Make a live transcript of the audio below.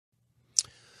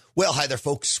Well, hi there,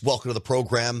 folks. Welcome to the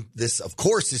program. This, of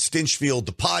course, is Stinchfield,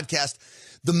 the podcast.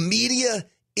 The media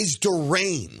is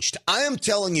deranged. I am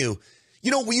telling you,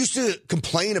 we used to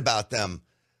complain about them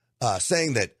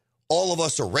saying that all of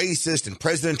us are racist and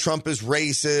President Trump is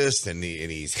racist and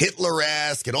he's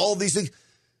Hitler-esque and all these things.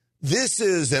 This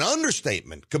is an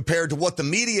understatement compared to what the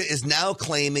media is now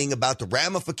claiming about the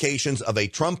ramifications of a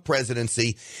Trump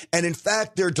presidency. And in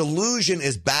fact, their delusion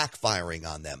is backfiring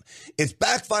on them. It's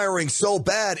backfiring so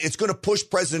bad, it's going to push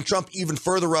President Trump even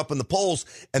further up in the polls.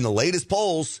 And the latest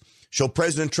polls show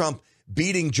President Trump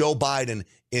beating Joe Biden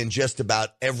in just about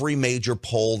every major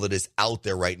poll that is out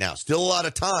there right now. Still a lot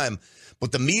of time,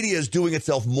 but the media is doing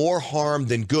itself more harm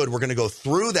than good. We're going to go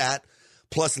through that.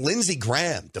 Plus, Lindsey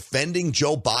Graham defending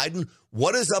Joe Biden.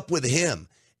 What is up with him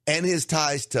and his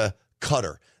ties to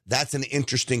Qatar? That's an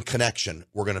interesting connection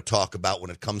we're going to talk about when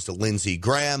it comes to Lindsey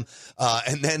Graham.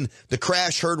 And then the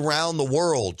crash heard around the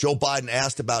world. Joe Biden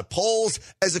asked about polls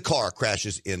as a car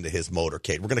crashes into his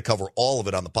motorcade. We're going to cover all of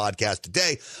it on the podcast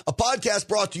today. A podcast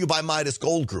brought to you by Midas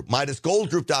Gold Group.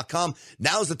 MidasGoldGroup.com.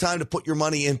 Now's the time to put your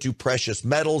money into precious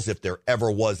metals if there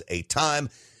ever was a time.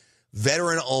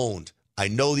 Veteran owned. I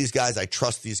know these guys. I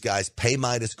trust these guys. Pay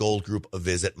Midas Gold Group a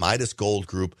visit.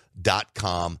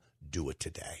 MidasGoldGroup.com. Do it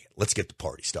today. Let's get the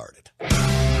party started.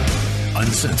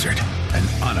 Uncensored and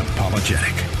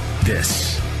unapologetic.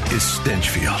 This is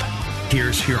Stinchfield.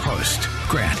 Here's your host,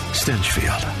 Grant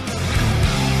Stinchfield.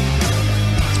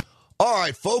 All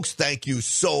right, folks. Thank you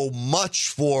so much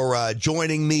for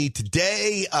joining me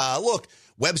today. Look,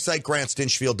 website,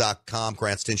 GrantStinchfield.com,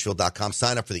 GrantStinchfield.com.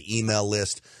 Sign up for the email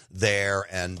list there,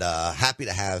 and happy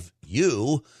to have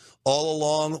you all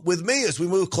along with me as we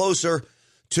move closer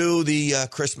to the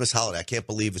Christmas holiday. I can't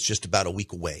believe it's just about a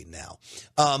week away now.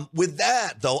 With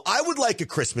that, though, I would like a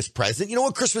Christmas present. You know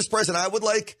what Christmas present I would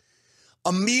like?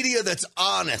 A media that's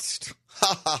honest.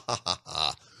 Ha, ha, ha, ha,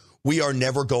 ha. We are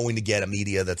never going to get a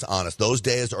media that's honest. Those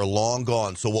days are long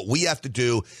gone. So what we have to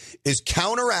do is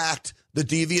counteract the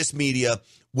devious media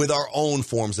with our own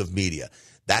forms of media.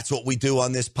 That's what we do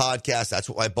on this podcast. That's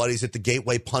what my buddies at the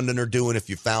Gateway Pundit are doing. If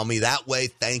you found me that way,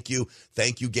 thank you.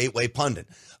 Thank you, Gateway Pundit.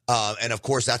 And, of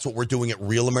course, that's what we're doing at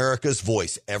Real America's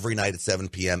Voice every night at 7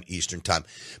 p.m. Eastern Time.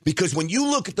 Because when you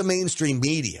look at the mainstream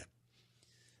media,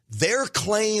 their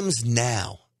claims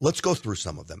now, let's go through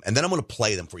some of them, and then I'm going to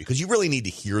play them for you because you really need to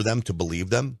hear them to believe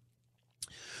them.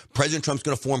 President Trump's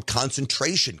going to form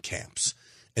concentration camps,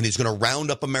 and he's going to round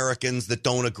up Americans that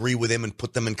don't agree with him and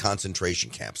put them in concentration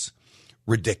camps.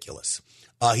 Ridiculous.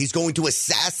 He's going to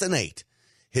assassinate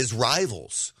his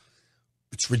rivals.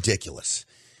 It's ridiculous.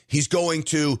 He's going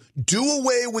to do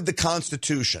away with the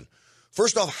Constitution.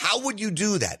 First off, how would you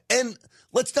do that? And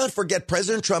let's not forget,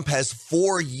 President Trump has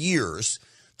 4 years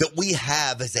that we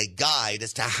have as a guide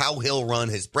as to how he'll run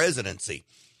his presidency.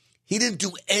 He didn't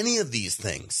do any of these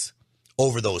things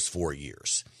over those 4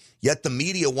 years. Yet the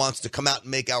media wants to come out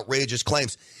and make outrageous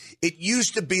claims. It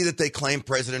used to be that they claimed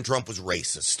President Trump was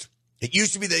racist. It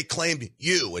used to be they claimed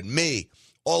you and me,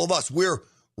 all of us, we're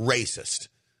racist.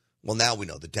 Well, now we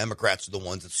know the Democrats are the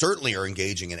ones that certainly are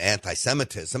engaging in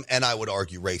anti-Semitism, and I would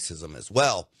argue racism as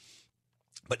well.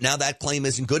 But now that claim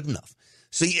isn't good enough.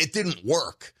 See, it didn't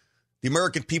work. The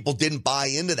American people didn't buy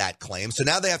into that claim, so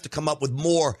now they have to come up with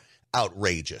more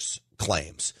outrageous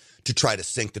claims to try to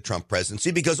sink the Trump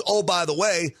presidency because, oh, by the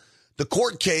way, the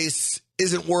court case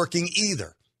isn't working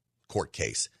either. Court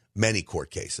case, many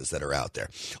court cases that are out there.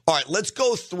 All right, let's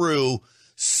go through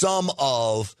some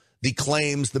of the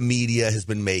claims the media has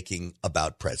been making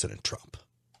about President Trump.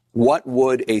 What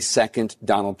would a second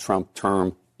Donald Trump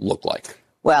term look like?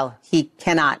 Well, he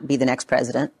cannot be the next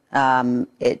president.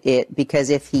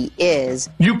 Because if he is...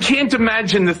 You can't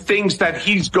imagine the things that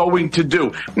he's going to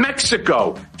do.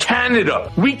 Mexico,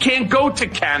 Canada. We can't go to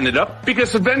Canada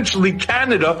because eventually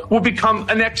Canada will become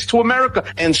annexed to America.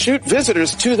 And shoot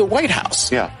visitors to the White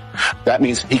House. Yeah. That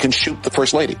means he can shoot the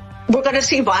First Lady. We're going to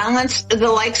see violence, the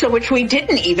likes of which we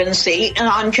didn't even see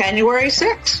on January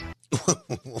 6th.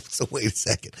 So wait a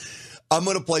second. I'm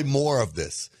going to play more of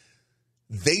this.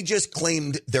 They just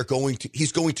claimed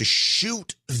he's going to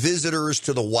shoot visitors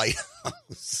to the White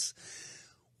House.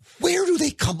 Where do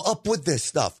they come up with this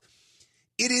stuff?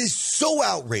 It is so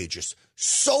outrageous,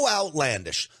 so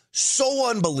outlandish, so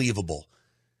unbelievable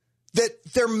that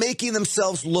they're making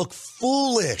themselves look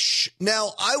foolish.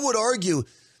 Now, I would argue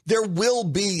there will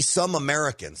be some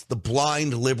Americans, the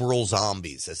blind liberal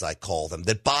zombies, as I call them,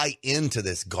 that buy into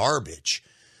this garbage.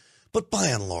 But by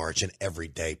and large, an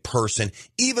everyday person,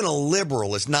 even a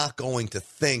liberal, is not going to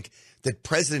think that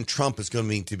President Trump is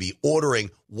going to be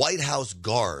ordering White House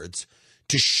guards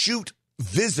to shoot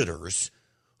visitors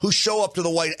who show up to the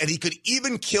White House, and he could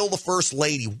even kill the first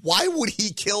lady. Why would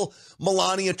he kill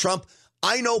Melania Trump?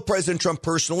 I know President Trump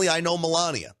personally. I know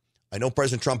Melania. I know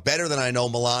President Trump better than I know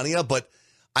Melania, but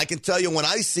I can tell you when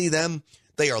I see them,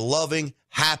 they are loving,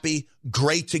 happy,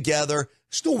 great together.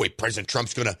 There's no way President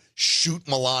Trump's going to shoot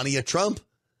Melania Trump.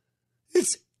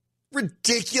 It's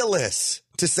ridiculous,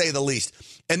 to say the least.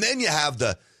 And then you have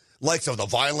the likes of the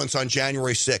violence on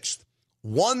January 6th.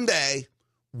 One day,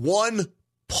 one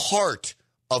part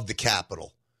of the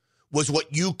Capitol was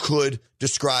what you could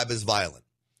describe as violent.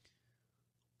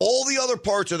 All the other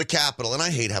parts of the Capitol, and I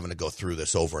hate having to go through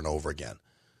this over and over again,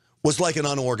 was like an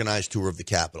unorganized tour of the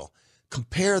Capitol.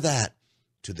 Compare that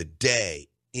to the day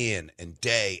in and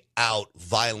day out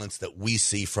violence that we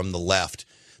see from the left,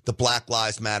 the Black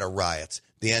Lives Matter riots,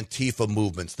 the Antifa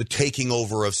movements, the taking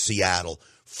over of Seattle,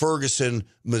 Ferguson,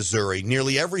 Missouri.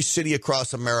 Nearly every city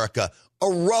across America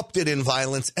erupted in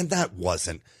violence, and that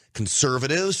wasn't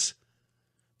conservatives.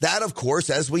 That, of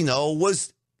course, as we know,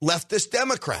 was leftist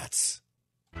Democrats.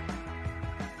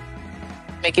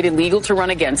 Make it illegal to run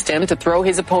against him, to throw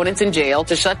his opponents in jail,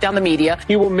 to shut down the media.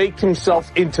 He will make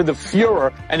himself into the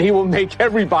Fuhrer, and he will make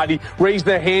everybody raise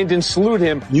their hand and salute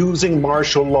him. Using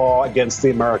martial law against the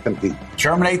American people.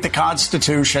 Terminate the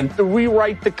Constitution. To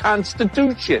rewrite the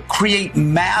Constitution. Create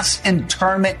mass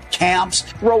internment camps.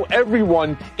 Throw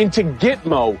everyone into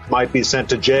Gitmo. Might be sent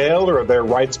to jail, or their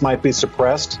rights might be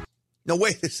suppressed. Now,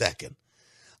 wait a second.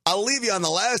 I'll leave you on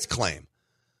the last claim.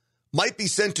 Might be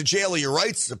sent to jail or your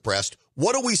rights suppressed.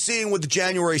 What are we seeing with the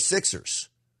January 6ers?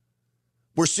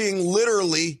 We're seeing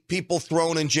literally people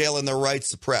thrown in jail and their rights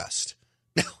suppressed.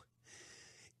 Now,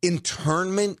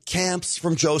 internment camps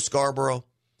from Joe Scarborough.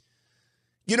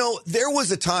 You know, there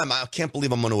was a time, I can't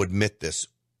believe I'm going to admit this,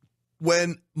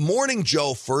 when Morning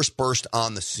Joe first burst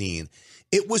on the scene,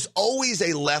 it was always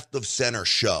a left of center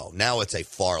show. Now it's a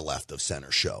far left of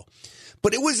center show.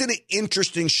 But it was an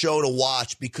interesting show to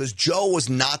watch because Joe was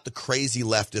not the crazy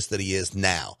leftist that he is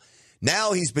now.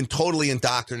 Now he's been totally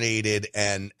indoctrinated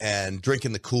and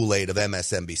drinking the Kool-Aid of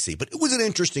MSNBC. But it was an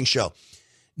interesting show.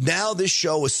 Now this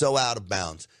show is so out of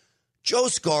bounds. Joe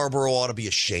Scarborough ought to be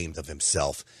ashamed of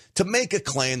himself to make a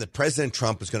claim that President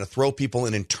Trump is going to throw people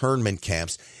in internment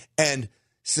camps and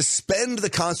suspend the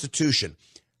Constitution.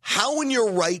 How in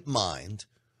your right mind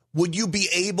would you be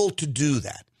able to do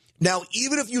that? Now,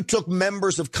 even if you took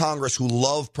members of Congress who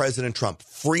love President Trump,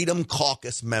 Freedom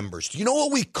Caucus members, do you know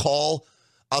what we call,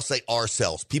 I'll say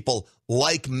ourselves, people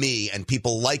like me and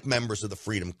people like members of the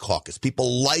Freedom Caucus,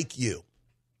 people like you?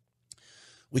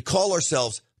 We call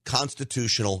ourselves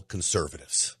constitutional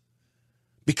conservatives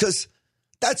because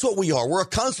that's what we are. We're a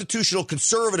constitutional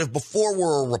conservative before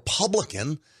we're a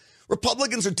Republican.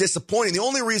 Republicans are disappointing. The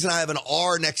only reason I have an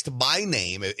R next to my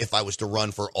name if I was to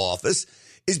run for office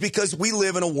is because we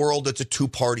live in a world that's a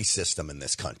two-party system in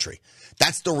this country.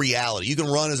 That's the reality. You can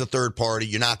run as a third party.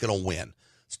 You're not going to win.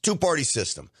 It's a two-party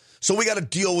system. So we got to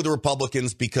deal with the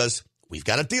Republicans because we've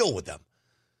got to deal with them.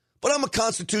 But I'm a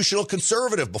constitutional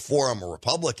conservative before I'm a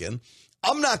Republican.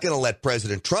 I'm not going to let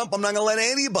President Trump, I'm not going to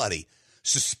let anybody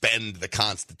suspend the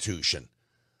Constitution.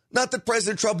 Not that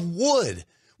President Trump would,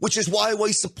 which is why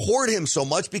we support him so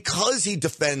much, because he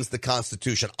defends the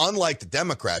Constitution, unlike the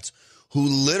Democrats, who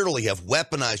literally have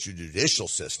weaponized your judicial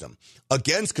system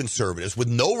against conservatives with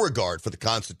no regard for the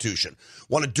Constitution,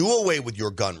 want to do away with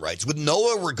your gun rights with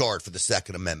no regard for the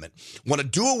Second Amendment, want to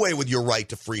do away with your right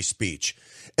to free speech.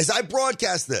 As I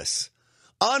broadcast this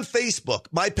on Facebook,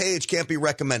 my page can't be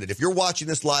recommended. If you're watching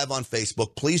this live on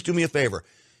Facebook, please do me a favor.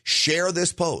 Share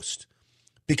this post.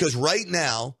 Because right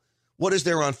now, what is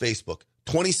there on Facebook?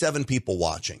 27 people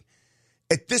watching.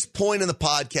 At this point in the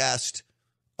podcast,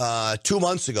 2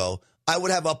 months ago, I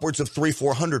would have upwards of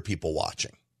 300-400 people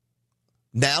watching.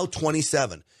 Now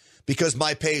 27, because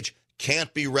my page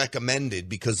can't be recommended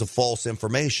because of false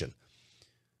information,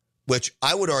 which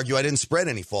I would argue I didn't spread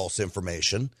any false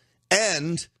information,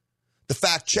 and the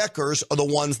fact checkers are the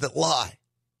ones that lie.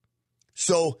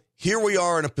 So here we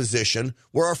are in a position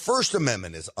where our First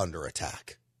Amendment is under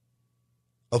attack.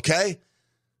 Okay?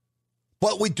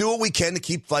 But we do what we can to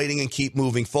keep fighting and keep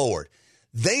moving forward.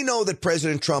 They know that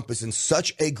President Trump is in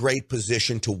such a great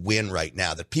position to win right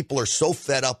now, that people are so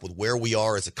fed up with where we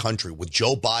are as a country, with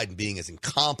Joe Biden being as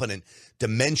incompetent,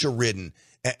 dementia-ridden,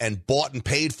 and bought and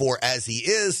paid for as he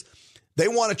is. They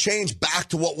want to change back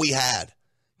to what we had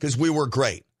because we were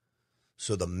great.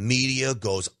 So the media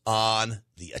goes on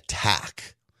the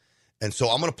attack. And so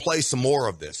I'm going to play some more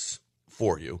of this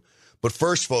for you. But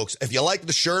first, folks, if you like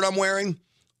the shirt I'm wearing,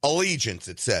 Allegiance,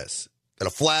 it says. Got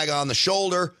a flag on the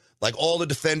shoulder, like all the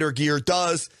Defender gear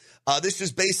does. This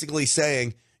is basically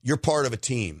saying you're part of a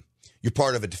team. You're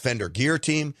part of a Defender Gear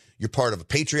team. You're part of a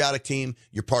patriotic team.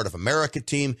 You're part of America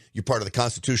team. You're part of the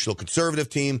constitutional conservative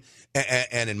team.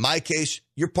 And in my case,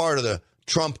 you're part of the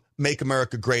Trump Make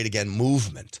America Great Again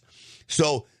movement.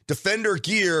 So Defender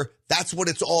Gear, that's what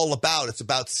it's all about. It's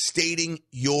about stating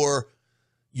your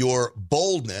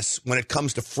boldness when it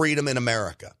comes to freedom in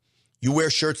America. You wear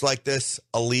shirts like this,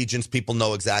 allegiance, people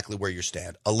know exactly where you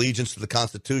stand. Allegiance to the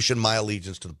Constitution, my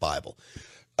allegiance to the Bible.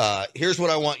 Here's what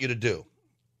I want you to do.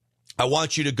 I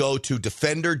want you to go to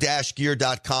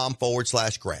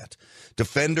defender-gear.com/Grant.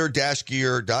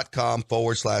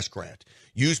 Defender-gear.com/Grant.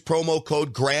 Use promo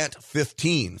code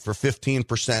GRANT15 for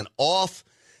 15% off.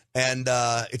 And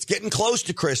it's getting close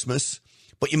to Christmas,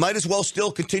 but you might as well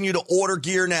still continue to order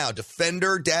gear now.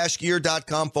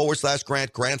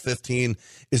 Defender-gear.com/Grant. Grant15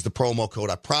 is the promo code.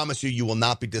 I promise you will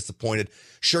not be disappointed.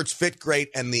 Shirts fit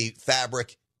great, and the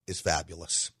fabric is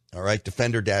fabulous. All right,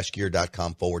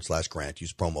 defender-gear.com/Grant.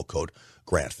 Use promo code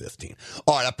GRANT15.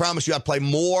 All right, I promise you I'll play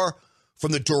more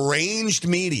from the deranged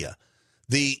media,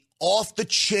 the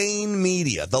off-the-chain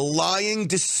media, the lying,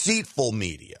 deceitful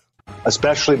media.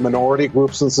 Especially minority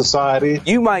groups in society.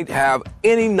 You might have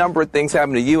any number of things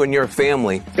happen to you and your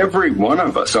family. Every one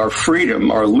of us, our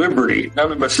freedom, our liberty,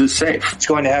 none of us is safe. It's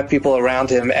going to have people around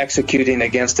him executing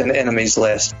against an enemy's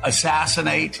list.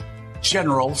 Assassinate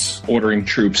generals. Ordering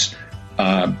troops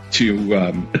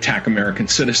to attack American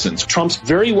citizens. Trump's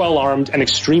very well-armed and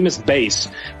extremist base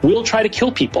will try to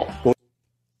kill people.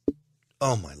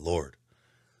 Oh, my Lord.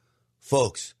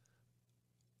 Folks,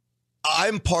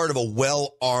 I'm part of a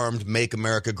well-armed Make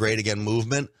America Great Again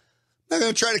movement. I'm not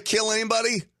going to try to kill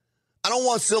anybody. I don't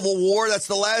want civil war. That's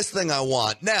the last thing I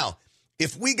want. Now,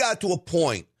 if we got to a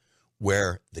point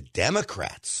where the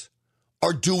Democrats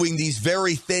are doing these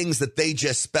very things that they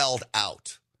just spelled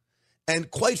out,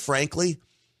 and quite frankly,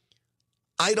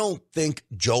 I don't think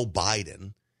Joe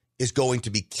Biden is going to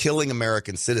be killing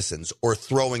American citizens or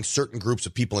throwing certain groups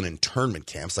of people in internment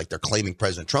camps like they're claiming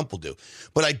President Trump will do.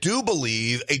 But I do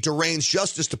believe a deranged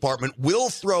Justice Department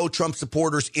will throw Trump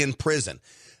supporters in prison.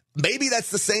 Maybe that's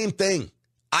the same thing.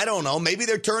 I don't know. Maybe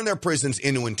they're turning their prisons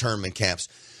into internment camps.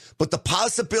 But the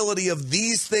possibility of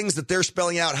these things that they're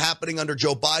spelling out happening under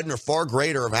Joe Biden are far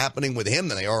greater of happening with him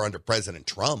than they are under President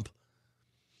Trump.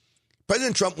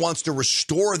 President Trump wants to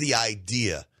restore the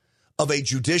idea of a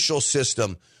judicial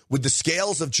system with the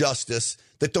scales of justice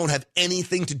that don't have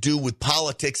anything to do with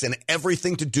politics and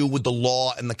everything to do with the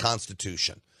law and the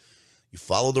Constitution. You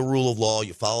follow the rule of law,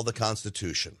 you follow the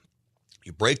Constitution.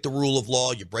 You break the rule of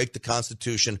law, you break the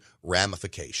Constitution,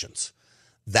 ramifications.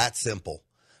 That simple.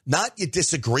 Not you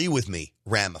disagree with me,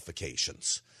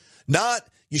 ramifications. Not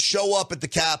you show up at the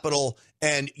Capitol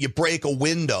and you break a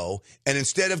window, and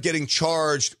instead of getting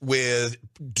charged with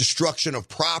destruction of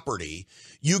property,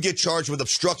 you get charged with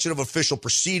obstruction of official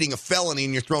proceeding, a felony,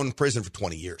 and you're thrown in prison for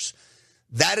 20 years.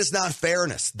 That is not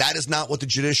fairness. That is not what the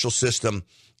judicial system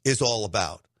is all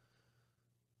about.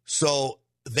 So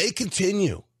they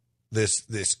continue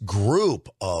this group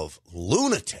of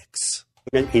lunatics.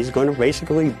 He's going to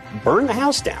basically burn the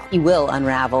house down. He will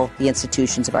unravel the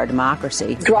institutions of our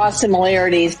democracy. Draw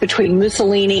similarities between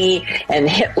Mussolini and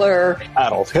Hitler.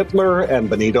 Adolf Hitler and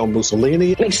Benito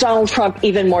Mussolini. Makes Donald Trump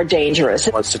even more dangerous.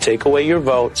 Wants to take away your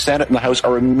vote. Senate and the House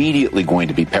are immediately going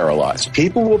to be paralyzed.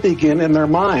 People will begin in their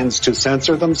minds to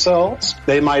censor themselves.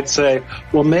 They might say,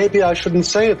 well, maybe I shouldn't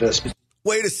say this.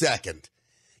 Wait a second,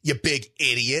 you big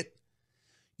idiot.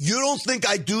 You don't think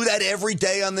I do that every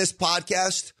day on this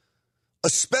podcast?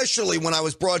 Especially when I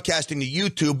was broadcasting to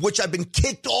YouTube, which I've been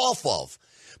kicked off of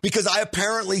because I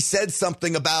apparently said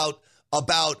something about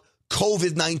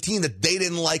COVID-19 that they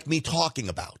didn't like me talking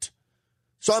about.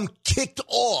 So I'm kicked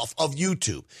off of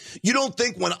YouTube. You don't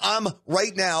think when I'm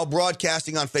right now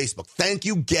broadcasting on Facebook, thank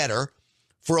you, Getter,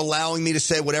 for allowing me to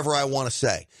say whatever I want to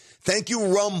say. Thank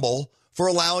you, Rumble, for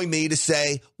allowing me to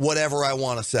say whatever I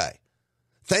want to say.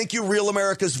 Thank you, Real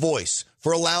America's Voice,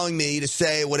 for allowing me to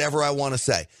say whatever I want to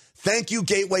say. Thank you,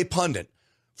 Gateway Pundit,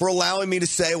 for allowing me to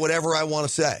say whatever I want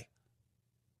to say.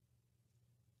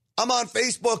 I'm on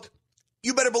Facebook.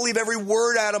 You better believe every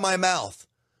word out of my mouth.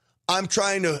 I'm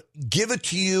trying to give it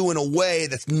to you in a way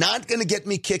that's not going to get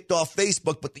me kicked off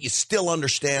Facebook, but that you still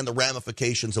understand the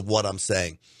ramifications of what I'm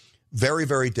saying. Very,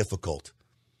 very difficult.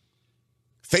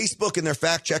 Facebook and their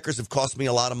fact checkers have cost me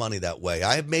a lot of money that way.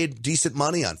 I have made decent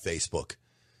money on Facebook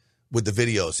with the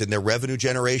videos in their revenue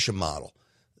generation model.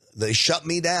 They shut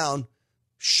me down,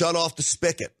 shut off the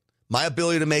spigot, my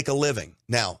ability to make a living.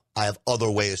 Now, I have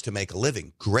other ways to make a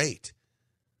living. Great.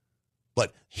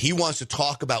 But he wants to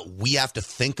talk about we have to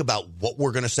think about what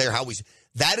we're going to say or how we say.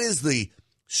 That is the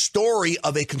story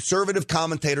of a conservative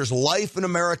commentator's life in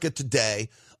America today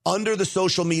under the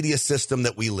social media system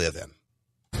that we live in.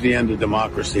 The end of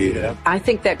democracy. Yeah. I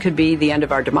think that could be the end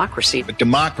of our democracy. But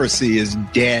democracy is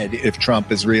dead if Trump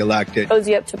is reelected.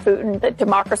 Cozy up to Putin that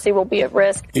democracy will be at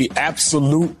risk. The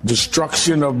absolute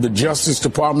destruction of the Justice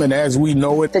Department as we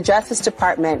know it. The Justice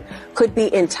Department could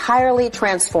be entirely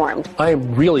transformed. I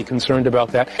am really concerned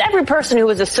about that. Every person who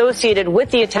was associated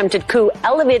with the attempted coup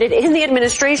elevated in the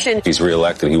administration. If he's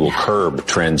reelected, he will curb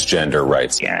transgender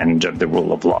rights. The end of the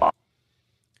rule of law.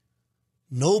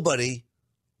 Nobody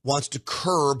wants to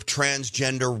curb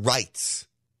transgender rights.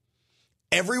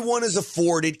 Everyone is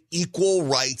afforded equal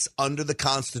rights under the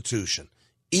Constitution,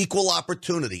 equal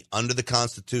opportunity under the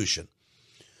Constitution.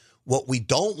 What we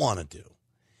don't want to do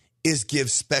is give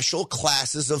special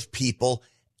classes of people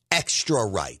extra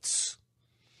rights.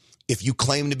 If you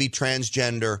claim to be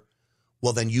transgender,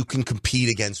 well, then you can compete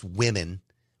against women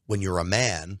when you're a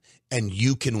man, and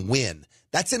you can win.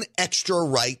 That's an extra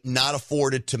right not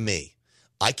afforded to me.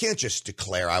 I can't just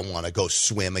declare I want to go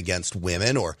swim against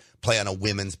women or play on a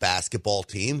women's basketball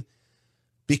team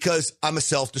because I'm a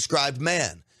self-described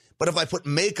man. But if I put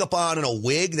makeup on and a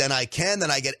wig, then I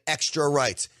get extra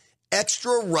rights.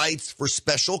 Extra rights for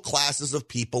special classes of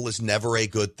people is never a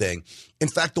good thing. In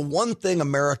fact, the one thing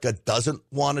America doesn't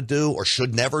want to do or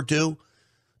should never do,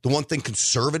 the one thing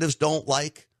conservatives don't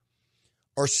like,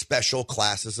 are special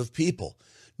classes of people.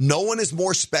 No one is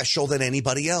more special than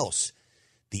anybody else.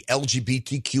 The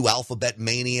LGBTQ alphabet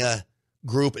mania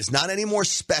group is not any more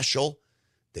special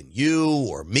than you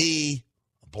or me,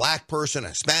 a black person, a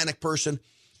Hispanic person.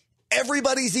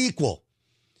 Everybody's equal.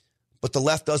 But the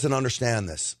left doesn't understand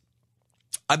this.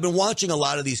 I've been watching a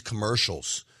lot of these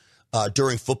commercials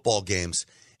during football games,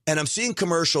 and I'm seeing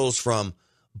commercials from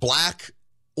black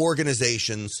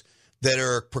organizations that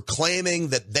are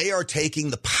proclaiming that they are taking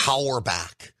the power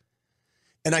back.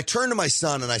 And I turned to my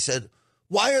son and I said,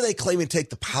 why are they claiming to take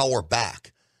the power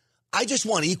back? I just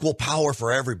want equal power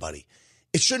for everybody.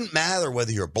 It shouldn't matter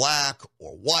whether you're black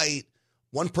or white.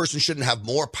 One person shouldn't have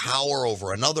more power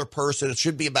over another person. It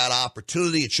should be about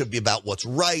opportunity. It should be about what's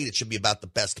right. It should be about the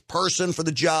best person for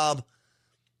the job,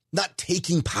 not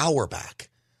taking power back.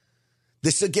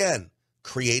 This, again,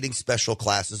 creating special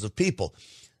classes of people.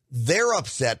 They're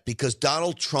upset because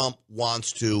Donald Trump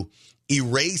wants to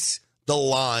erase the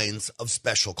lines of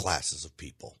special classes of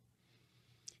people.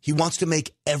 He wants to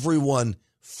make everyone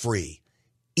free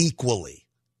equally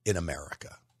in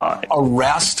America.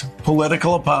 Arrest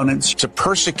political opponents. To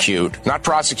persecute, not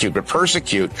prosecute, but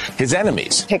persecute his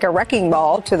enemies. Take a wrecking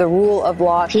ball to the rule of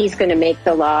law. He's going to make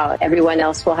the law. Everyone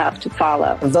else will have to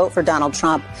follow. A vote for Donald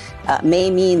Trump may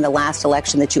mean the last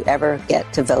election that you ever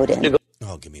get to vote in.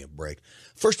 Oh, give me a break.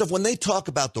 First off, when they talk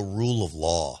about the rule of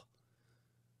law,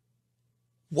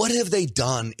 what have they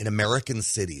done in American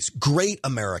cities, great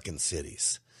American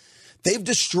cities? They've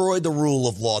destroyed the rule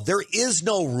of law. There is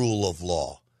no rule of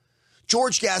law.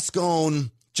 George Gascon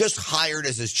just hired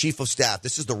as his chief of staff.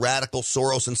 This is the radical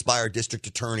Soros-inspired district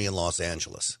attorney in Los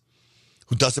Angeles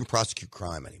who doesn't prosecute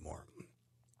crime anymore.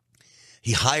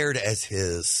 He hired as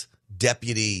his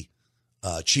deputy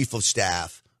chief of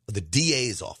staff of the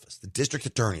DA's office, the district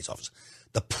attorney's office,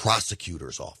 the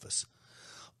prosecutor's office,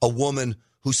 a woman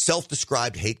who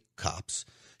self-described hate cops.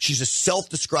 She's a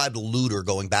self-described looter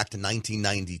going back to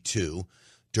 1992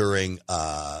 during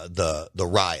the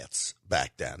riots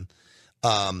back then.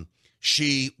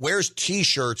 She wears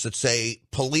T-shirts that say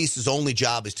police's only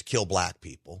job is to kill black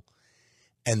people.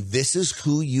 And this is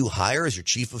who you hire as your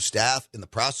chief of staff in the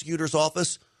prosecutor's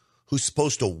office, who's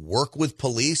supposed to work with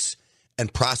police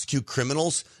and prosecute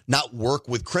criminals, not work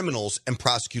with criminals and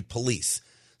prosecute police.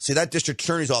 See, that district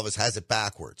attorney's office has it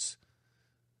backwards.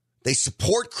 They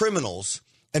support criminals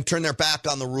and turn their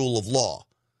back on the rule of law.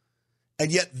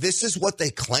 And yet this is what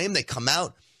they claim. They come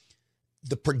out.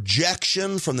 The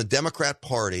projection from the Democrat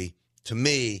Party, to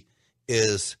me,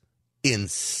 is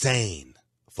insane,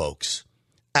 folks.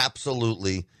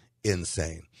 Absolutely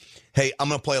insane. Hey, I'm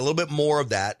going to play a little bit more of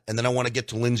that, and then I want to get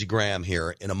to Lindsey Graham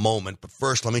here in a moment. But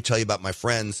first, let me tell you about my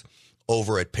friends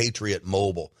over at Patriot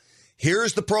Mobile.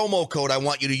 Here's the promo code I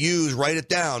want you to use. Write it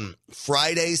down.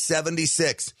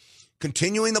 Friday76.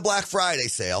 Continuing the Black Friday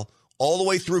sale all the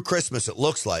way through Christmas, it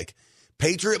looks like.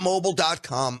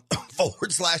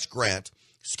 PatriotMobile.com/Grant.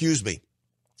 Excuse me.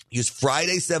 Use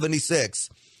Friday76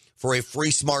 for a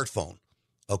free smartphone.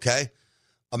 Okay?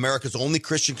 America's only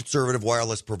Christian conservative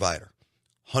wireless provider.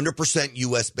 100%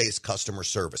 U.S.-based customer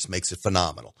service makes it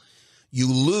phenomenal.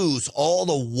 You lose all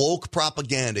the woke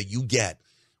propaganda you get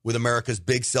with America's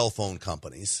big cell phone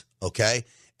companies. Okay?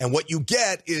 And what you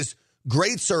get is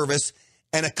great service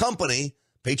and a company,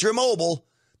 Patriot Mobile,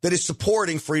 that is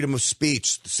supporting freedom of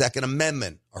speech, the Second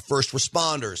Amendment, our first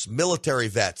responders, military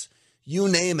vets, you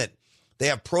name it. They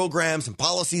have programs and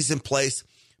policies in place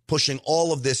pushing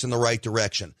all of this in the right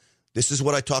direction. This is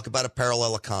what I talk about a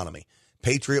parallel economy.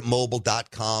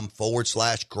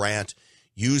 PatriotMobile.com/Grant.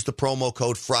 Use the promo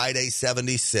code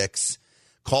Friday76.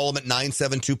 Call them at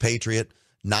 972-PATRIOT,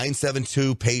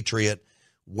 972-PATRIOT.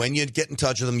 When you get in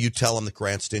touch with them, you tell them that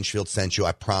Grant Stinchfield sent you.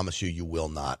 I promise you, you will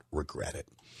not regret it.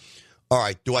 All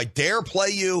right, do I dare play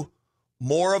you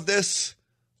more of this?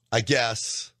 I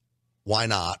guess. Why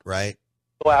not, right?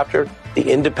 Go after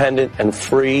the independent and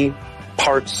free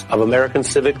parts of American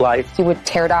civic life. He would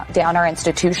tear down our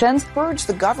institutions, purge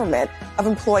the government of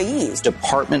employees.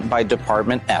 Department by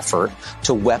department effort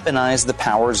to weaponize the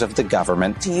powers of the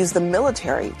government. To use the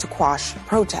military to quash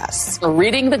protests.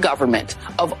 Ridding the government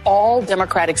of all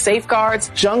democratic safeguards.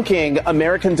 Junking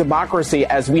American democracy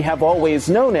as we have always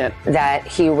known it. That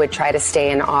he would try to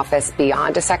stay in office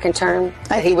beyond a second term.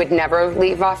 That he would never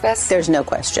leave office. There's no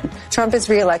question. Trump is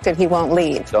reelected, he won't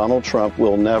leave. Donald Trump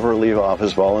will never leave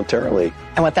office voluntarily.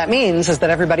 And what that means is that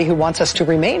everybody who wants us to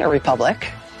remain a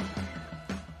republic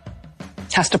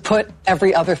has to put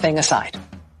every other thing aside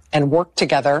and work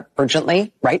together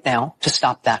urgently right now to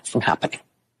stop that from happening.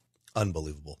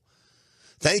 Unbelievable.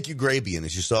 Thank you, Grabian,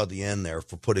 as you saw at the end there,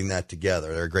 for putting that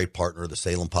together. They're a great partner of the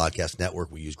Salem Podcast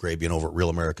Network. We use Grabian over at Real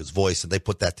America's Voice, and they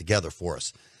put that together for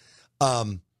us.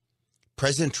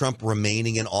 President Trump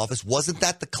remaining in office, wasn't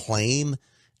that the claim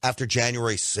after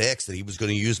January 6th, that he was going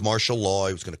to use martial law,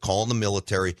 he was going to call in the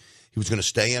military, he was going to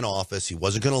stay in office, he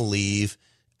wasn't going to leave?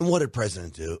 And what did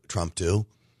Trump do?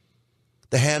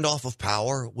 The handoff of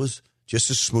power was just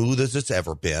as smooth as it's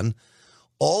ever been.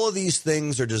 All of these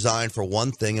things are designed for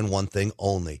one thing and one thing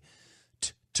only,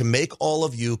 to make all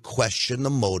of you question the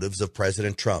motives of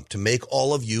President Trump, to make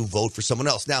all of you vote for someone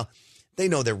else. Now, they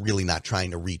know they're really not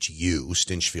trying to reach you,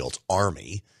 Stinchfield's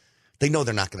army. They know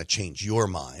they're not going to change your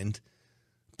mind.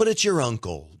 But it's your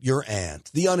uncle, your aunt,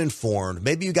 the uninformed.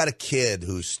 Maybe you got a kid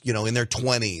who's, in their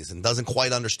 20s and doesn't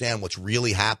quite understand what's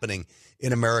really happening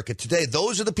in America today.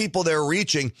 Those are the people they're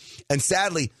reaching. And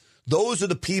sadly, those are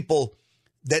the people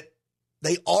that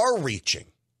they are reaching,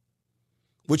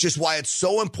 which is why it's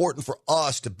so important for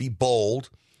us to be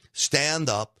bold, stand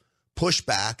up, push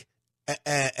back,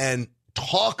 and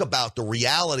talk about the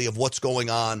reality of what's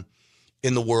going on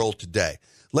in the world today.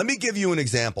 Let me give you an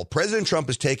example. President Trump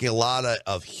is taking a lot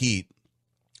of heat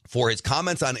for his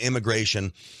comments on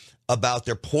immigration about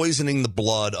their poisoning the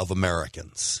blood of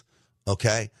Americans.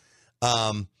 Okay?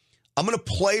 I'm going to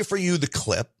play for you the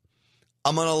clip.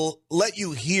 I'm going to let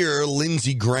you hear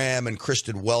Lindsey Graham and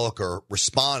Kristen Welker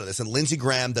respond to this. And Lindsey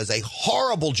Graham does a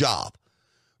horrible job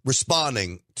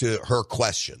responding to her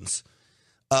questions.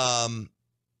 And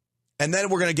then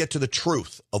we're going to get to the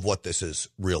truth of what this is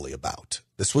really about.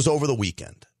 This was over the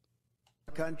weekend.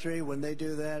 Country, when they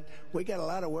do that, we got a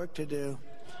lot of work to do.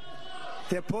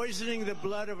 They're poisoning the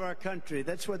blood of our country.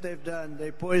 That's what they've done.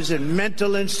 They poison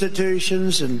mental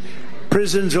institutions and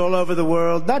prisons all over the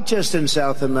world, not just in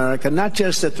South America, not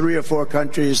just the 3 or 4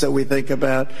 countries that we think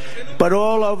about, but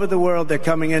all over the world. They're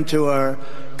coming into our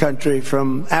country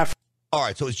from Africa. All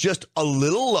right, so it's just a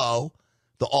little low,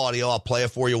 the audio. I'll play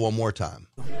it for you one more time.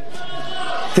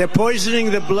 They're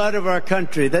poisoning the blood of our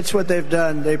country. That's what they've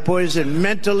done. They poison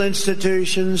mental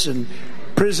institutions and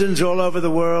prisons all over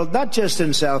the world, not just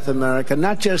in South America,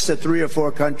 not just the 3 or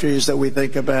 4 countries that we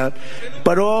think about,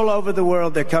 but all over the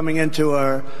world. They're coming into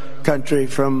our country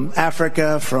from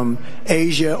Africa, from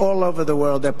Asia, all over the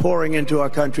world. They're pouring into our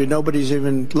country. Nobody's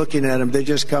even looking at them. They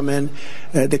just come in.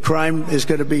 The crime is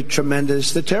going to be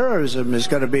tremendous. The terrorism is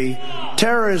going to be,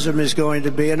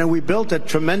 and then we built a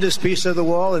tremendous piece of the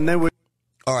wall, and then we.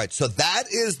 All right, so that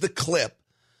is the clip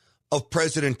of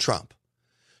President Trump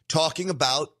talking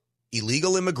about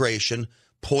illegal immigration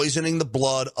poisoning the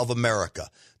blood of America.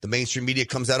 The mainstream media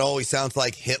comes out, he sounds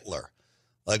like Hitler.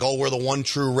 Like, we're the one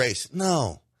true race.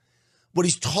 No. What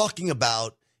he's talking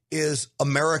about is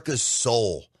America's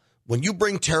soul. When you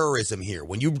bring terrorism here,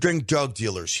 when you bring drug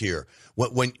dealers here,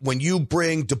 when you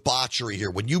bring debauchery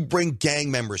here, when you bring gang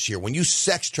members here, when you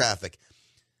sex traffic,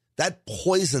 that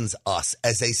poisons us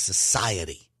as a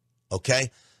society,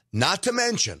 okay? Not to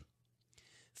mention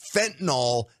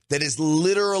fentanyl that is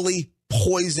literally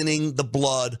poisoning the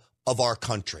blood of our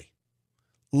country.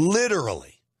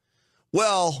 Literally.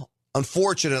 Well,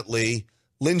 unfortunately,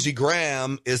 Lindsey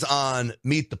Graham is on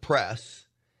Meet the Press,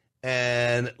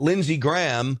 and Lindsey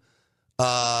Graham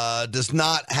does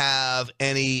not have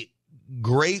any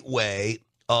great way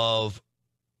of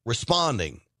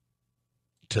responding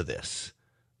to this.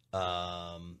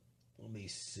 Let me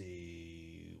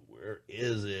see. Where Where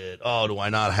is it? Oh, do I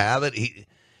not have it?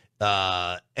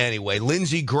 Anyway,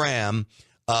 Lindsey Graham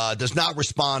does not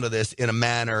respond to this in a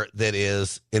manner that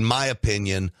is, in my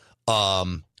opinion,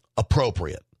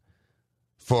 appropriate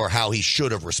for how he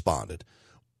should have responded.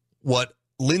 What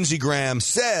Lindsey Graham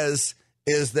says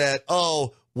is that,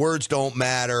 words don't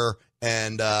matter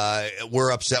and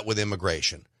we're upset with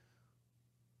immigration.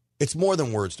 It's more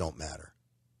than words don't matter.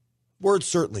 Words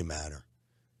certainly matter.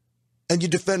 And you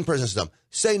defend President Trump.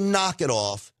 Say, knock it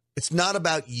off. It's not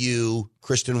about you,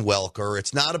 Kristen Welker.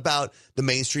 It's not about the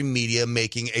mainstream media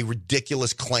making a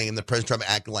ridiculous claim that President Trump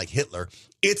acted like Hitler.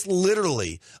 It's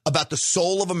literally about the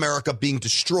soul of America being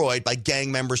destroyed by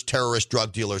gang members, terrorists,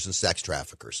 drug dealers, and sex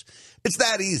traffickers. It's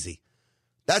that easy.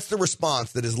 That's the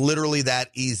response that is literally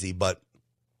that easy, but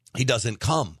he doesn't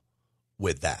come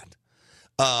with that.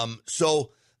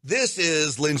 So this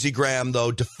is Lindsey Graham,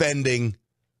 though, defending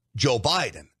Joe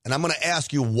Biden. And I'm going to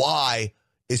ask you, why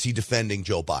is he defending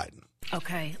Joe Biden?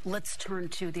 Okay, let's turn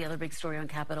to the other big story on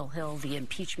Capitol Hill, the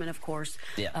impeachment, of course,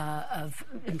 of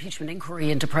impeachment inquiry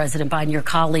into President Biden. Your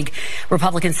colleague,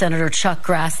 Republican Senator Chuck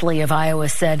Grassley of Iowa,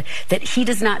 said that he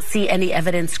does not see any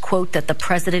evidence, quote, that the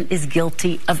president is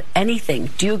guilty of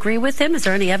anything. Do you agree with him? Is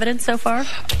there any evidence so far?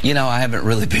 You know, I haven't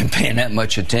really been paying that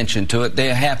much attention to it.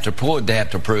 They have to prove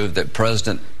that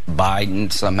President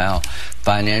Biden somehow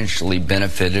financially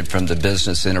benefited from the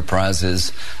business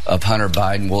enterprises of Hunter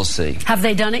Biden. We'll see. Have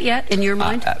they done it yet, in your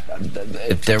mind?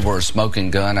 If there were a smoking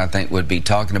gun, I think we'd be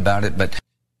talking about it. But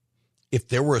if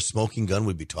there were a smoking gun,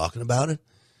 we'd be talking about it?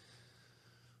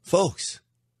 Folks,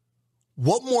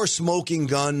 what more smoking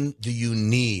gun do you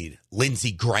need,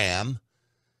 Lindsey Graham,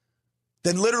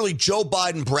 than literally Joe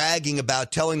Biden bragging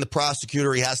about telling the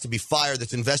prosecutor he has to be fired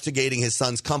that's investigating his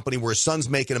son's company where his son's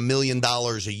making $1 million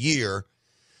a year,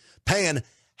 paying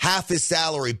half his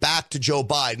salary back to Joe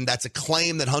Biden. That's a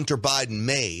claim that Hunter Biden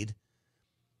made.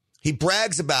 He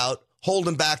brags about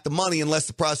holding back the money unless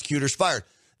the prosecutor's fired.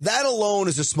 That alone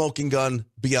is a smoking gun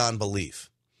beyond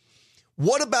belief.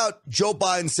 What about Joe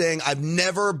Biden saying, I've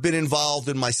never been involved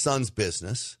in my son's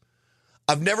business.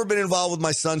 I've never been involved with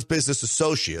my son's business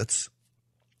associates.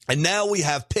 And now we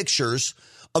have pictures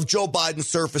of Joe Biden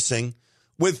surfacing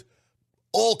with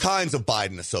all kinds of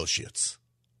Biden associates,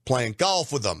 playing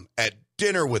golf with them, at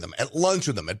dinner with them, at lunch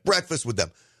with them, at breakfast with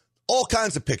them. All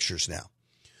kinds of pictures now.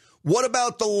 What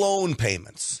about the loan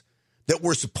payments that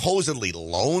were supposedly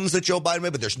loans that Joe Biden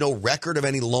made, but there's no record of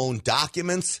any loan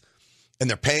documents, and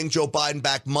they're paying Joe Biden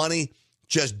back money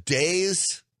just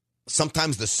days,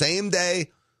 sometimes the same day?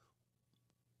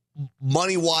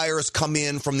 Money wires come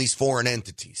in from these foreign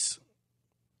entities.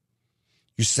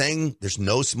 You're saying there's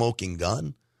no smoking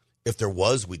gun? If there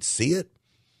was, we'd see it.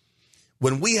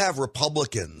 When we have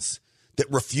Republicans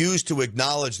that refuse to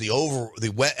acknowledge the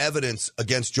evidence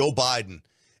against Joe Biden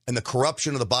and the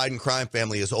corruption of the Biden crime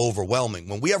family is overwhelming.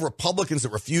 When we have Republicans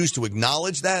that refuse to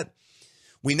acknowledge that,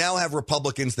 we now have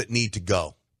Republicans that need to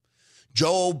go.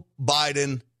 Joe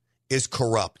Biden is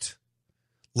corrupt.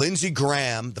 Lindsey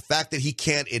Graham, the fact that he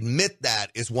can't admit that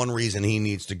is one reason he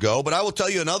needs to go. But I will tell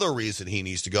you another reason he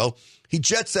needs to go. He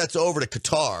jet sets over to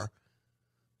Qatar.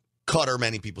 Qatar,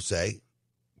 many people say.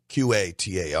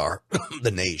 Qatar,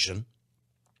 the nation.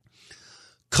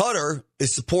 Qatar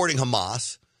is supporting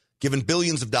Hamas, giving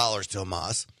billions of dollars to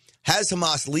Hamas, has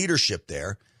Hamas leadership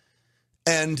there.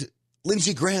 And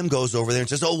Lindsey Graham goes over there and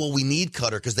says, we need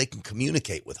Qatar because they can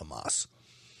communicate with Hamas.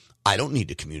 I don't need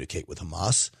to communicate with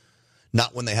Hamas.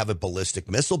 Not when they have a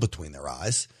ballistic missile between their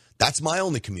eyes. That's my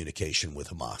only communication with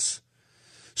Hamas.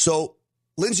 So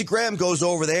Lindsey Graham goes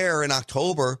over there in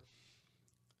October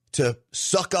to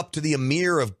suck up to the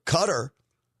emir of Qatar.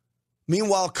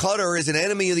 Meanwhile, Qatar is an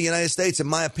enemy of the United States, in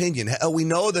my opinion. We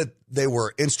know that they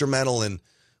were instrumental in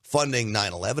funding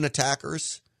 9/11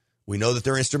 attackers. We know that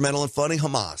they're instrumental in funding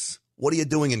Hamas. What are you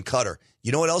doing in Qatar?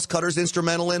 You know what else Qatar's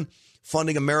instrumental in?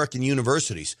 Funding American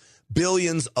universities.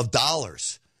 Billions of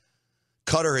dollars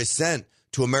Qatar has sent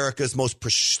to America's most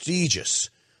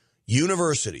prestigious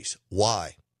universities.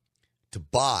 Why? To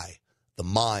buy the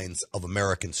minds of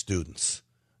American students.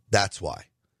 That's why.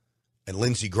 And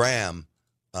Lindsey Graham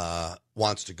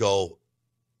wants to go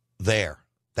there.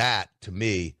 That, to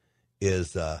me,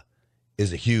 is a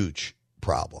huge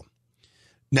problem.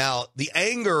 Now, the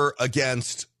anger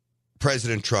against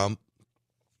President Trump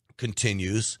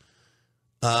continues.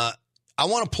 I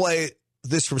want to play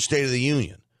this from State of the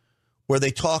Union, where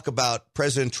they talk about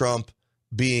President Trump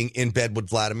being in bed with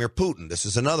Vladimir Putin. This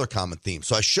is another common theme.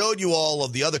 So I showed you all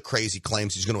of the other crazy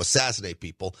claims he's going to assassinate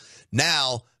people.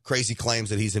 Now, crazy claims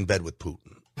that he's in bed with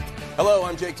Putin. Hello,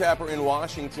 I'm Jake Tapper in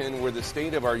Washington, where the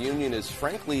state of our union is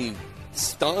frankly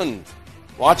stunned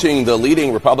watching the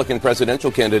leading Republican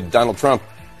presidential candidate, Donald Trump,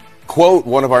 quote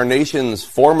one of our nation's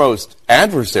foremost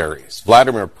adversaries,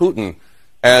 Vladimir Putin,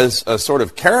 as a sort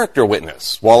of character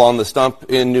witness while on the stump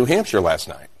in New Hampshire last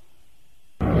night.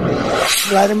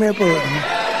 Vladimir Putin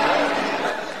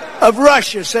of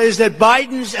Russia says that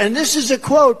Biden's, and this is a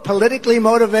quote, politically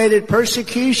motivated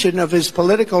persecution of his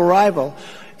political rival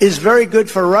is very good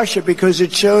for Russia because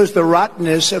it shows the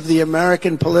rottenness of the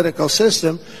American political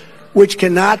system, which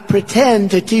cannot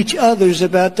pretend to teach others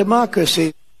about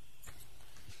democracy.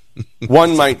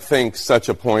 One might think such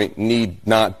a point need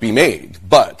not be made,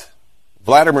 but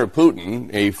Vladimir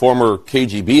Putin, a former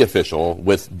KGB official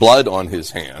with blood on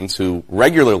his hands, who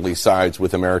regularly sides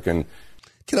with American...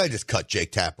 Can I just cut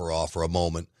Jake Tapper off for a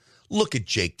moment? Look at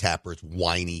Jake Tapper's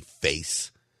whiny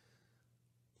face.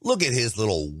 Look at his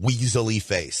little weaselly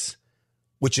face,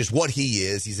 which is what he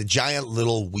is. He's a giant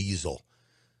little weasel.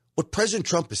 What President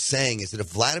Trump is saying is that if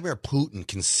Vladimir Putin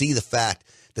can see the fact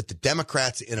that the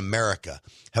Democrats in America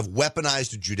have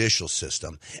weaponized the judicial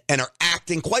system and are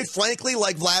acting, quite frankly,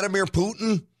 like Vladimir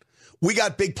Putin, we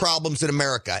got big problems in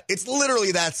America. It's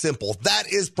literally that simple. That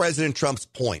is President Trump's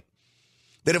point.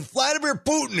 That if Vladimir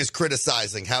Putin is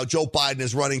criticizing how Joe Biden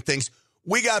is running things,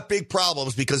 we got big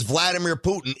problems because Vladimir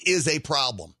Putin is a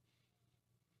problem.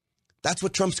 That's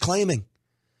what Trump's claiming.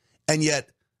 And yet,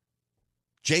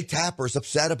 Jake Tapper's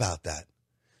upset about that.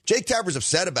 Jake Tapper's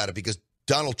upset about it because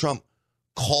Donald Trump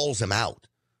calls him out,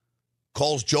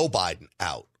 calls Joe Biden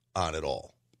out on it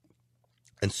all.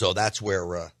 And so that's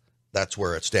where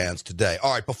it stands today.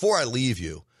 All right, before I leave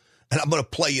you, and I'm going to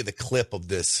play you the clip of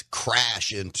this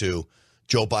crash into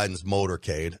Joe Biden's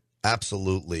motorcade.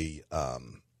 Absolutely.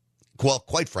 Well,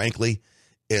 quite frankly,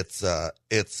 it's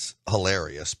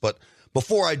hilarious. But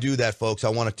before I do that, folks, I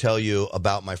want to tell you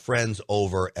about my friends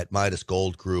over at Midas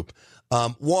Gold Group.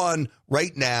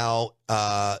 Right now,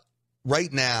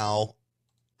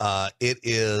 it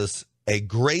is a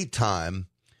great time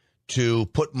to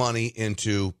put money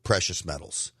into precious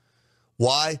metals.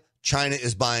 Why? China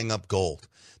is buying up gold.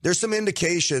 There's some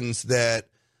indications that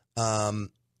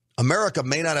America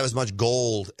may not have as much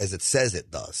gold as it says it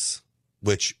does,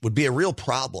 which would be a real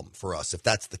problem for us if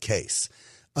that's the case.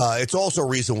 It's also a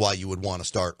reason why you would want to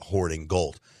start hoarding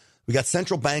gold. We got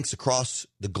central banks across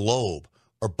the globe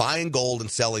are buying gold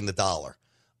and selling the dollar.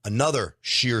 Another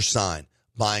sheer sign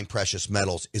buying precious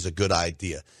metals is a good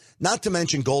idea. Not to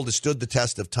mention gold has stood the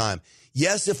test of time.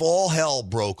 Yes, if all hell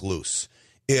broke loose,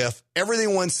 if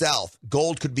everything went south,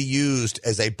 gold could be used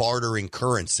as a bartering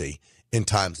currency in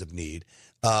times of need.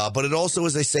 But it also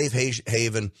is a safe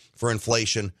haven for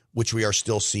inflation, which we are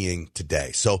still seeing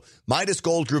today. So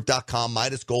MidasGoldGroup.com,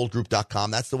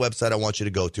 MidasGoldGroup.com. That's the website I want you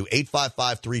to go to.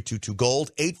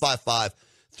 855-322-GOLD,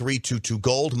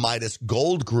 855-322-GOLD,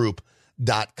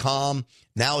 MidasGoldGroup.com.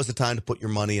 Now is the time to put your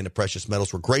money into precious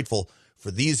metals. We're grateful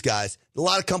for these guys. A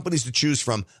lot of companies to choose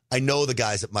from. I know the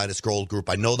guys at Midas Gold Group.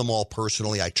 I know them all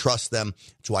personally. I trust them.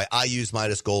 That's why I use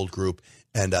Midas Gold Group.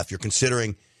 And if you're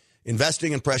considering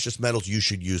investing in precious metals, you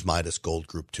should use Midas Gold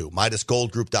Group too.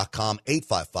 MidasGoldGroup.com,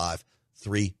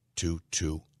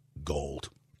 855-322-GOLD.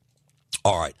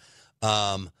 All right.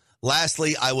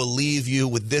 Lastly, I will leave you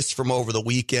with this from over the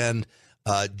weekend.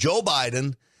 Joe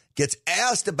Biden gets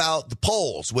asked about the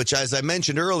polls, which, as I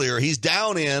mentioned earlier, he's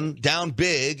down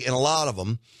big in a lot of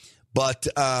them. But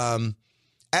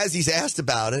as he's asked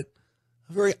about it,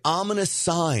 a very ominous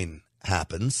sign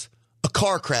happens. A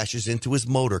car crashes into his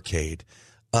motorcade.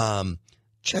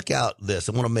 Check out this.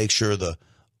 I want to make sure the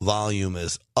volume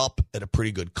is up at a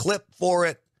pretty good clip for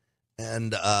it.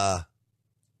 And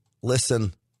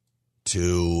listen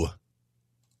to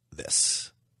this.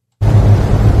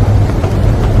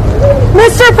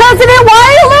 Mr. President, why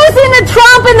are you losing to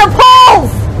Trump in the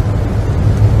polls?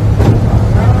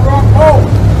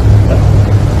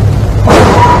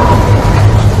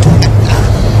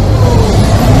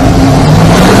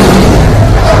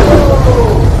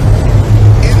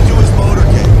 Into his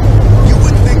motorcade. You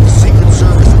would think the Secret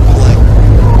Service would like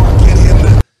get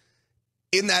him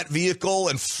in that vehicle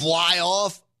and fly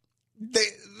off.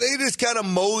 They just kind of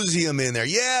mosey him in there.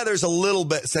 Yeah, there's a little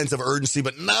bit sense of urgency,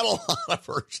 but not a lot of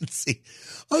urgency.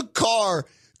 A car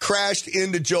crashed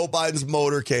into Joe Biden's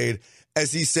motorcade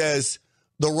as he says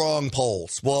the wrong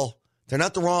polls. Well, they're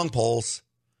not the wrong polls,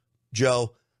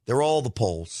 Joe. They're all the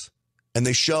polls. And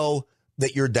they show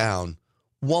that you're down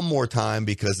one more time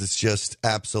because it's just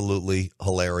absolutely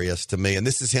hilarious to me. And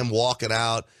this is him walking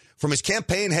out from his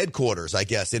campaign headquarters, I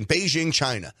guess, in Beijing,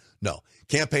 China. No,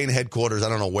 campaign headquarters. I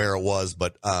don't know where it was,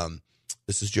 but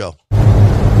this is Joe.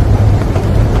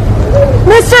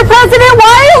 Mr. President,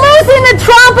 why are you losing to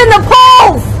Trump in the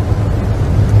polls?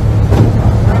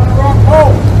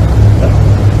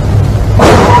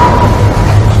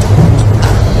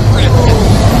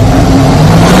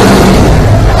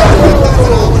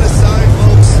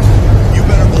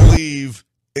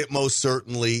 It most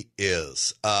certainly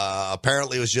is.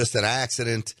 Apparently, it was just an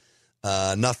accident.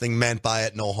 Nothing meant by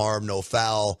it. No harm, no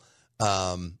foul.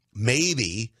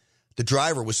 Maybe the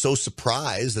driver was so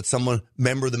surprised that some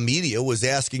member of the media was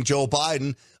asking Joe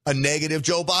Biden a negative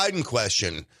Joe Biden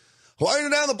question. Why are you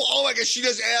down the ball? Oh, I guess she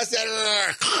just asked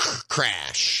that.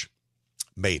 Crash.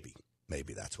 Maybe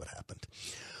that's what happened.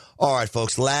 All right,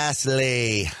 folks.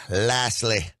 Lastly,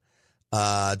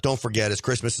 don't forget, as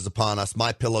Christmas is upon us,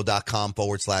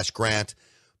 mypillow.com/Grant.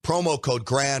 Promo code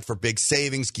Grant for big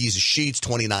savings. Giza sheets,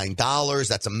 $29.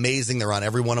 That's amazing. They're on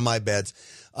every one of my beds.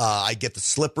 I get the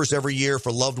slippers every year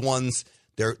for loved ones.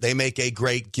 They make a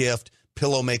great gift.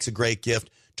 Pillow makes a great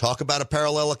gift. Talk about a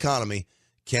parallel economy.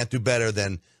 Can't do better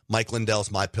than Mike Lindell's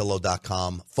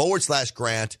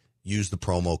mypillow.com/Grant. Use the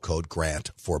promo code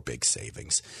Grant for big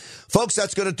savings. Folks,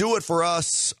 that's going to do it for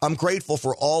us. I'm grateful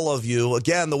for all of you.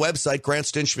 Again, the website,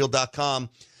 GrantStinchfield.com.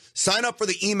 Sign up for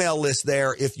the email list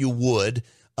there if you would.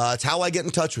 It's how I get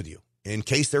in touch with you in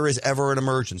case there is ever an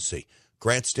emergency.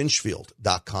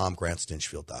 GrantStinchfield.com,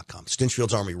 GrantStinchfield.com.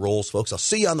 Stinchfield's Army rolls, folks. I'll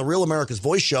see you on the Real America's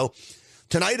Voice show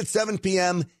tonight at 7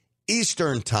 p.m.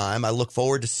 Eastern Time. I look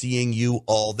forward to seeing you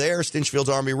all there. Stinchfield's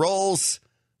Army rolls.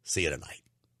 See you tonight.